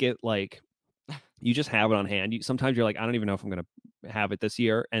even make it you just have it on hand. Sometimes you're I don't even know if I'm going to have it this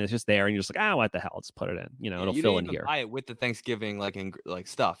year, and it's just there, and you're just what the hell? Let's put it in. It'll fill in here. Buy it with the Thanksgiving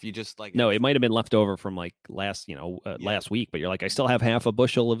stuff. You just no, it might have been left over from last week, but you're I still have half a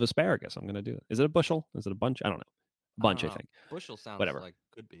bushel of asparagus. I'm going to do it. Is it a bushel? Is it a bunch? I don't know. Bunch, I think. Bushel sounds whatever.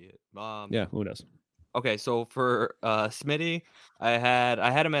 Could be it. Yeah, who knows? Okay, so for Smitty, I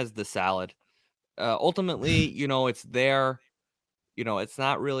had him as the salad. Ultimately, it's there. It's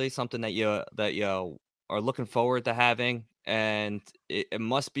not really something that you are looking forward to having, and it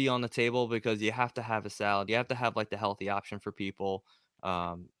must be on the table because you have to have a salad. You have to have the healthy option for people.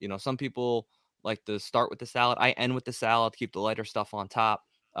 Some people like to start with the salad. I end with the salad, keep the lighter stuff on top.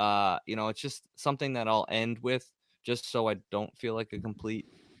 It's just something that I'll end with, just so I don't feel like a complete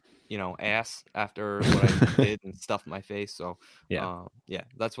ass after what I did and stuff my face. So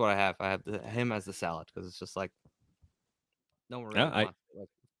that's what I have. I have him as the salad because it's just no one really wants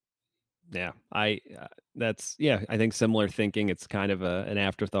it. I think similar thinking. It's kind of an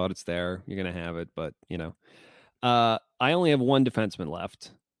afterthought. It's there. You're gonna have it, but I only have 1 defenseman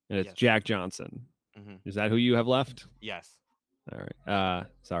left, and it's Jack Johnson. Mm-hmm. Is that who you have left? Yes. All right.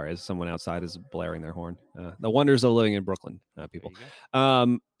 Sorry, as someone outside is blaring their horn. The wonders of living in Brooklyn, people.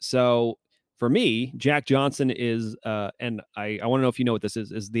 So for me, Jack Johnson is, and I want to know if you know what this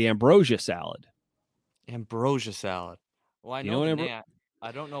is the ambrosia salad. Ambrosia salad. Well, I know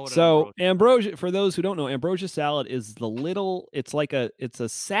I don't know what. So ambrosia, for those who don't know, ambrosia salad is it's a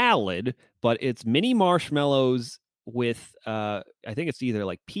salad, but it's mini marshmallows with I think it's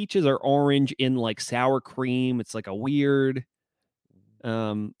either peaches or orange in sour cream. It's a weird.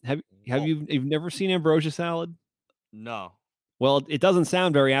 You've never seen ambrosia salad? No. Well, it doesn't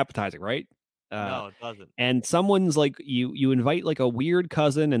sound very appetizing, right? No, it doesn't. And someone's you invite a weird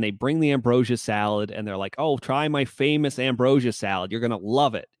cousin, and they bring the ambrosia salad, and they're oh, try my famous ambrosia salad. You're gonna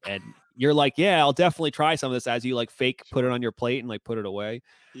love it. And you're yeah, I'll definitely try some of this, as you fake put it on your plate and put it away.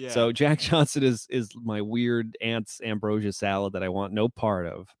 Yeah. So Jack Johnson is my weird aunt's ambrosia salad that I want no part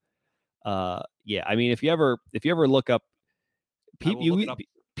of. I mean, if you ever look up,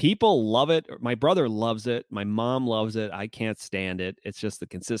 people love it. My brother loves it. My mom loves it. I can't stand it. It's just the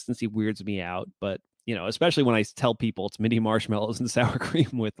consistency weirds me out. But especially when I tell people it's mini marshmallows and sour cream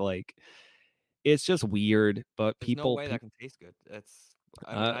with it's just weird. But There's no way that can taste good.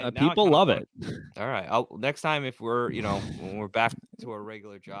 People love it. All right. Next time, if we're, when we're back to our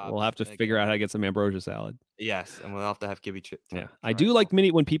regular job, We'll have to figure out how to get some ambrosia salad. Yes, and we'll have to have Gibby chip. Yeah, I do like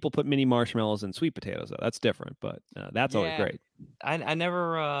when people put mini marshmallows and sweet potatoes. Though. That's different, but that's always great. I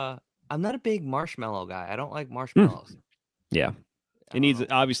never. I'm not a big marshmallow guy. I don't like marshmallows. Yeah. It needs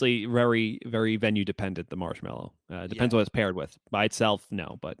obviously very, very venue dependent. The marshmallow depends what it's paired with. By itself,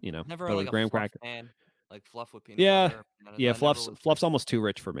 no, but never like a graham fluff cracker. fan, like fluff with peanut butter. Yeah. Fluff's almost too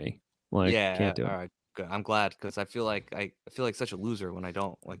rich for me. Like, can't do it. All right, good. I'm glad because I feel like such a loser when I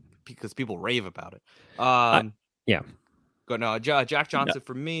don't like because people rave about it. Yeah. Good. No, Jack Johnson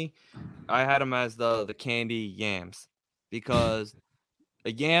for me. I had him as the candy yams because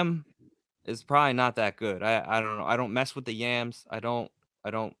a yam is probably not that good. I don't know. I don't mess with the yams. I don't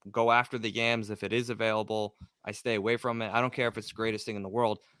go after the yams if it is available. I stay away from it. I don't care if it's the greatest thing in the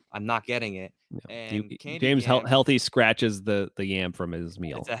world. I'm not getting it. No. And James healthy scratches the yam from his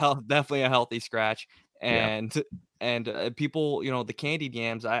meal. It's definitely a healthy scratch. And people, the candied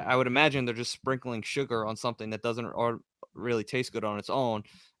yams, I would imagine they're just sprinkling sugar on something that doesn't really taste good on its own.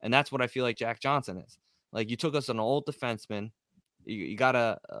 And that's what I feel like Jack Johnson is. Like you took us an old defenseman. You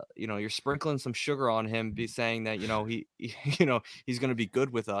gotta, you're sprinkling some sugar on him, be saying that, he he's going to be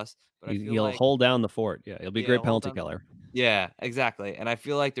good with us. But he'll hold down the fort. Yeah. He'll be a great penalty killer. Yeah, exactly. And I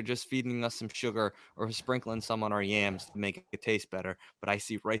feel like they're just feeding us some sugar or sprinkling some on our yams to make it taste better. But I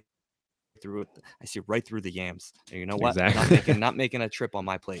see right through it. I see right through the yams. And you know what? Exactly. Not making a trip on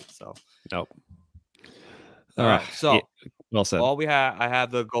my plate. So nope. All right. So well said. I have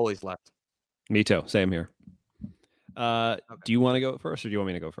the goalies left. Me too. Same here. Okay. Do you want to go first or do you want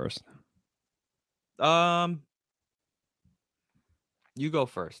me to go first? You go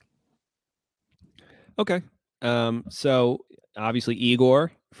first. Okay. So obviously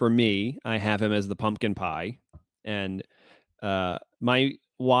Igor, for me, I have him as the pumpkin pie. And why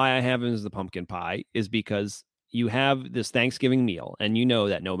I have him as the pumpkin pie is because you have this Thanksgiving meal and you know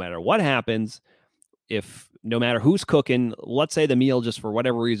that no matter what happens, no matter who's cooking, let's say the meal just for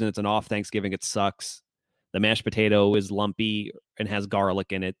whatever reason, it's an off Thanksgiving, it sucks. The mashed potato is lumpy and has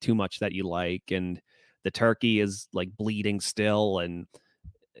garlic in it, too much that you like. And the turkey is like bleeding still. And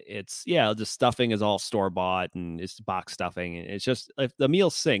it's, the stuffing is all store-bought and it's box stuffing. And it's just, if the meal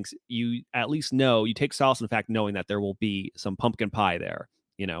sinks, you at least know, you take solace in the fact knowing that there will be some pumpkin pie there.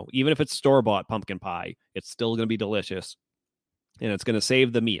 Even if it's store-bought pumpkin pie, it's still going to be delicious. And it's going to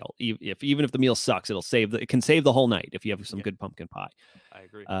save the meal. Even if the meal sucks, it can save the whole night if you have some good pumpkin pie. I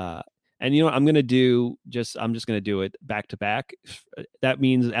agree. And I'm going to do I'm just going to do it back to back. That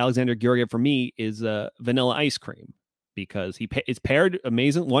means Alexander Georgiev for me is vanilla ice cream because it's paired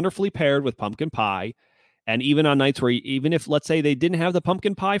wonderfully paired with pumpkin pie. And even on nights where, even if let's say they didn't have the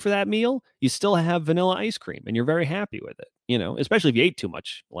pumpkin pie for that meal, you still have vanilla ice cream and you're very happy with it, especially if you ate too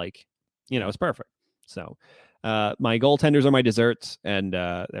much, it's perfect. So my goaltenders are my desserts and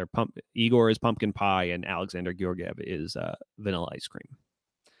Igor is pumpkin pie and Alexander Georgiev is vanilla ice cream.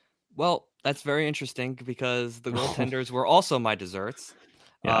 Well, that's very interesting because the goaltenders were also my desserts.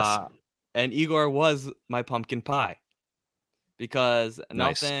 Yes. And Igor was my pumpkin pie because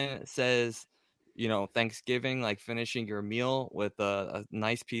Nice. nothing says, Thanksgiving, like finishing your meal with a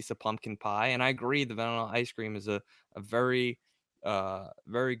nice piece of pumpkin pie. And I agree, the vanilla ice cream is a very,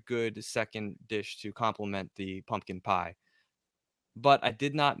 very good second dish to complement the pumpkin pie. But I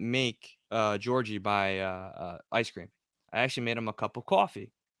did not make Georgie buy ice cream. I actually made him a cup of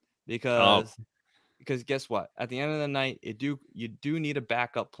coffee. Because guess what? At the end of the night, you do need a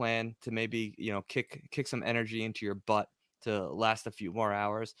backup plan to maybe kick some energy into your butt to last a few more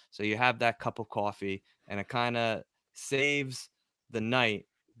hours. So you have that cup of coffee, and it kind of saves the night.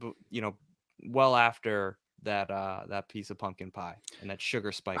 Well after that piece of pumpkin pie and that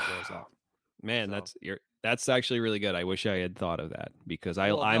sugar spike goes up. Man, that's actually really good. I wish I had thought of that because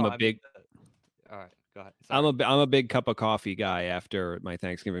I'm a big. All right. Go ahead. I'm a big cup of coffee guy after my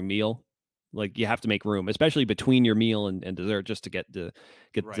Thanksgiving meal. Like you have to make room, especially between your meal and dessert, just to get the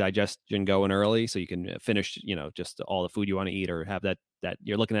digestion going early, so you can finish, just all the food you want to eat, or have that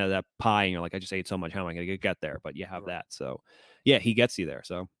you're looking at that pie and you're like, I just ate so much, how am I going to get there? But you have that, so yeah, he gets you there.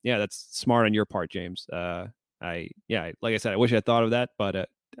 So yeah, that's smart on your part, James. Like I said, I wish I had thought of that, but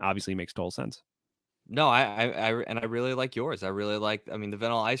obviously makes total sense. No, I really like yours. I really like. I mean, the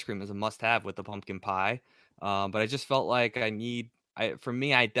vanilla ice cream is a must-have with the pumpkin pie. But I just felt like for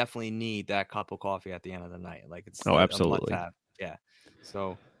me, I definitely need that cup of coffee at the end of the night. Like it's absolutely. a must-have. Yeah.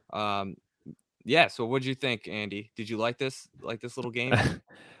 So, yeah. So, what'd you think, Andy? Did you like this little game?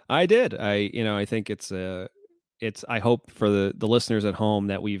 I did. I think it's I hope for the listeners at home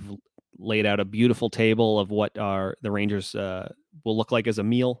that we've laid out a beautiful table of what the Rangers will look like as a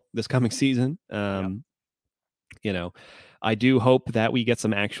meal this coming season. You know, I do hope that we get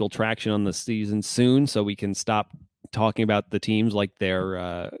some actual traction on the season soon, so we can stop talking about the teams like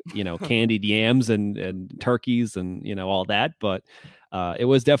they're you know, candied yams and turkeys and, you know, all that. But it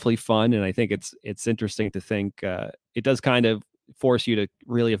was definitely fun, and I think it's interesting to think it does kind of force you to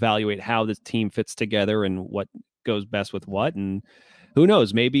really evaluate how this team fits together and what goes best with what. And who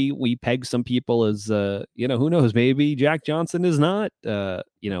knows, maybe we peg some people as you know, who knows, maybe Jack Johnson is not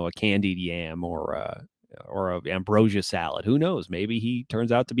you know, a candied yam or a ambrosia salad. Who knows? Maybe he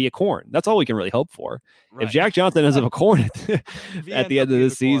turns out to be a corn. That's all we can really hope for. Right. If Jack Johnson ends up a corn at the end of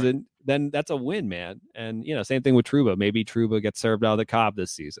this season, then that's a win, man. And, you know, same thing with Trouba. Maybe Trouba gets served out of the Cobb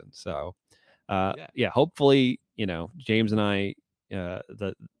this season. So, yeah, hopefully, you know, James and I, you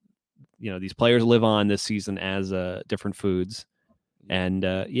know, these players live on this season as different foods. And,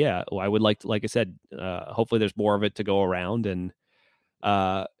 yeah, I would like I said, hopefully there's more of it to go around. And,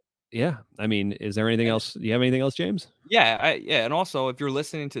 yeah, I mean, is there anything else? Do you have anything else, James? Yeah, and also if you're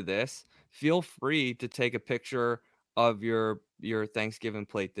listening to this, feel free to take a picture of your Thanksgiving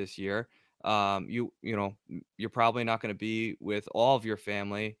plate this year. You know, you're probably not going to be with all of your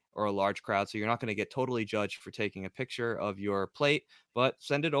family or a large crowd, so you're not going to get totally judged for taking a picture of your plate. But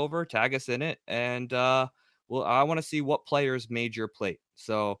send it over, tag us in it, and I want to see what players made your plate.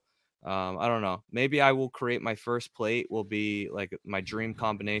 So. I don't know. Maybe I will create my first plate. Will be like my dream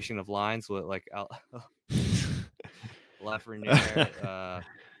combination of lines with like Lafreniere, I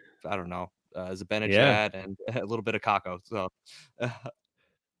don't know, Zibanejad and a little bit of Kako. So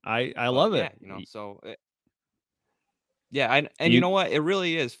I love it. You know, so yeah, and you know what? It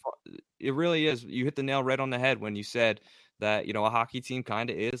really is. It really is. You hit the nail right on the head when you said that, you know, a hockey team kind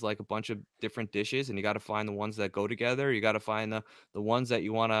of is like a bunch of different dishes, and you got to find the ones that go together. You got to find the ones that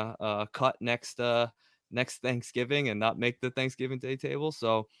you want to cut next Thanksgiving and not make the Thanksgiving Day table.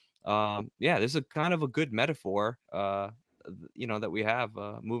 So, yeah, this is a kind of a good metaphor, you know, that we have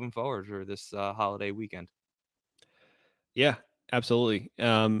moving forward for this holiday weekend. Yeah, absolutely.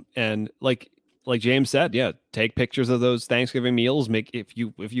 And like James said, yeah, take pictures of those Thanksgiving meals. If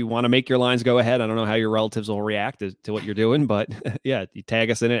you want to make your lines, go ahead. I don't know how your relatives will react to what you're doing, but yeah, you tag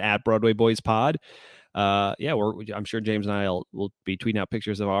us in it at Broadway Boys Pod. Yeah, I'm sure James and I will be tweeting out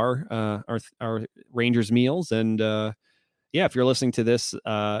pictures of our Rangers meals. And yeah, if you're listening to this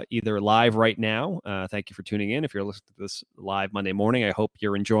either live right now, thank you for tuning in. If you're listening to this live Monday morning, I hope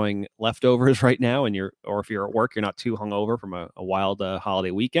you're enjoying leftovers right now, or if you're at work, you're not too hungover from a wild holiday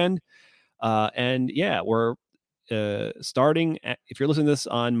weekend. And yeah, we're starting if you're listening to this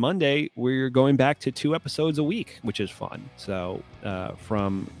on Monday, we're going back to 2 episodes a week, which is fun. So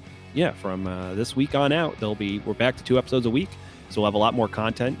from this week on out, we're back to 2 episodes a week. So we'll have a lot more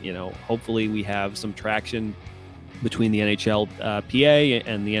content. You know, hopefully we have some traction between the NHL PA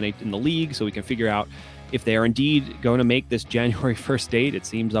and in the league, so we can figure out if they are indeed going to make this January 1st date. It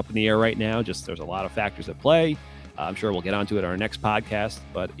seems up in the air right now. Just there's a lot of factors at play. I'm sure we'll get onto it in our next podcast.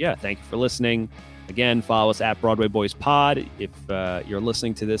 But yeah, thank you for listening. Again, follow us at Broadway Boys Pod. If you're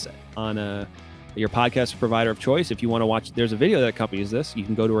listening to this on your podcast provider of choice, if you want to watch, there's a video that accompanies this. You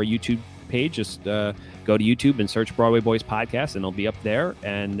can go to our YouTube page. Just go to YouTube and search Broadway Boys Podcast, and it'll be up there.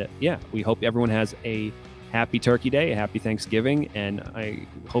 And yeah, we hope everyone has a happy Turkey Day, a happy Thanksgiving, and I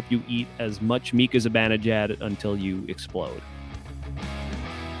hope you eat as much Mika Zibanejad until you explode.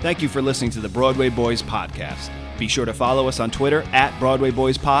 Thank you for listening to the Broadway Boys Podcast. Be sure to follow us on Twitter at Broadway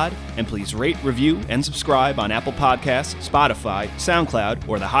Boys Pod, and please rate, review, and subscribe on Apple Podcasts, Spotify, SoundCloud,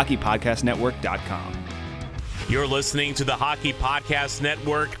 or thehockeypodcastnetwork.com. You're listening to the Hockey Podcast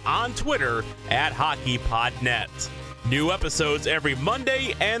Network on Twitter at HockeyPodNet. New episodes every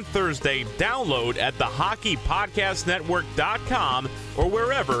Monday and Thursday. Download at thehockeypodcastnetwork.com or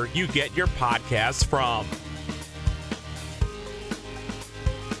wherever you get your podcasts from.